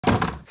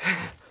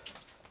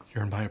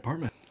You're in my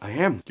apartment. I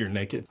am. You're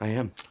naked. I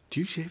am. Do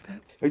you shave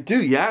that? I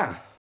do, yeah.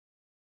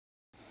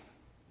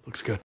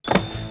 Looks good.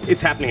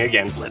 It's happening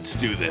again. Let's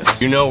do this.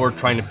 You know we're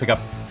trying to pick up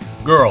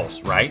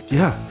girls, right?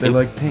 Yeah, they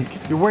like pink.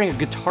 You're wearing a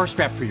guitar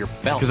strap for your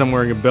belt. Because I'm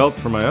wearing a belt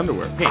for my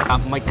underwear. Hey,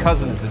 my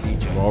cousin is the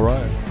DJ. All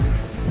right.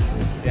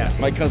 Yeah,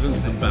 my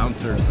cousin's the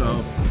bouncer,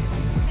 so.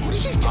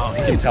 Oh,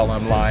 he can tell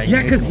I'm lying.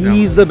 Yeah, because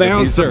he's the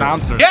bouncer. He's the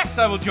bouncer. Yes,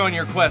 I will join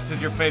your quest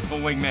as your faithful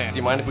wingman. Do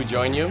you mind if we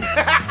join you?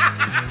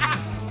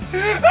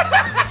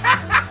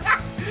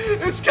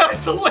 This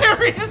guy's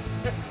hilarious.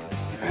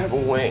 I have a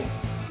wing.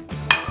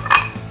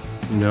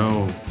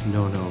 No.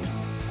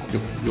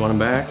 You want him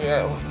back?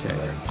 Yeah.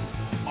 Okay.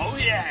 Oh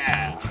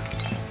yeah.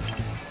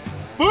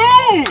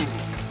 Boom!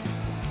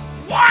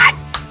 What?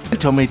 You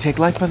told me to take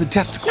life by the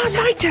testicles. Not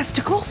my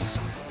testicles.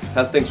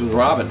 How's things with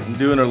Robin? I'm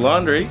doing her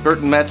laundry.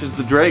 Curtain matches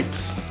the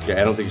drapes. Yeah,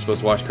 I don't think you're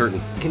supposed to wash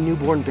curtains. Like a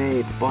newborn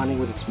babe bonding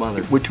with its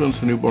mother. Which one's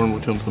the newborn,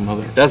 which one's the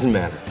mother? Doesn't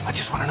matter. I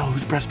just want to know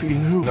who's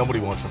breastfeeding who. Nobody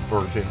wants a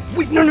virgin.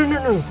 Wait, no.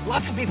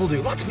 Lots of people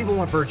do. Lots of people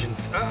want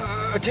virgins.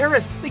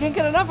 Terrorists, they can't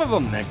get enough of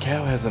them. That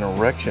cow has an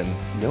erection.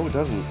 No, it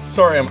doesn't.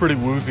 Sorry, I'm pretty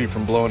woozy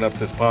from blowing up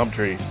this palm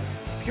tree.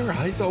 Have your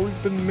eyes always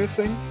been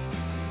missing?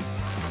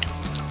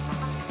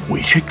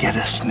 We should get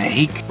a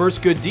snake.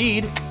 First good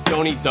deed.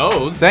 Don't eat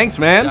those. Thanks,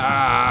 man.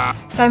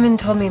 Simon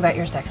told me about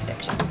your sex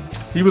addiction.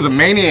 He was a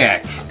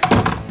maniac.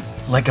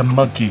 Like a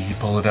monkey, he'd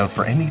pull it out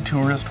for any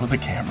tourist with a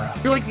camera.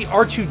 You're like the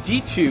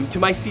R2-D2 to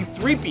my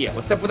C-3PO,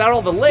 except without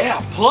all the lips.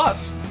 Yeah,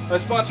 plus, I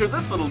sponsored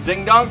this little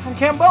ding-dong from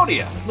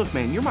Cambodia. Look,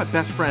 man, you're my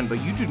best friend,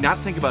 but you do not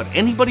think about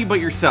anybody but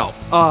yourself.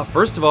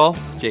 First of all,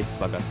 Jason's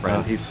my best friend.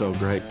 Oh, he's so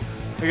great.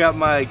 I got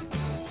my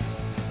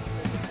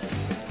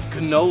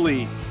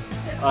cannoli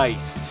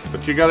iced.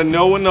 But you gotta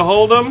know when to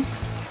hold them,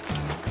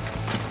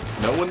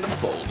 know when to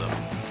fold them.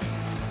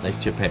 Nice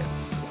chip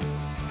hands.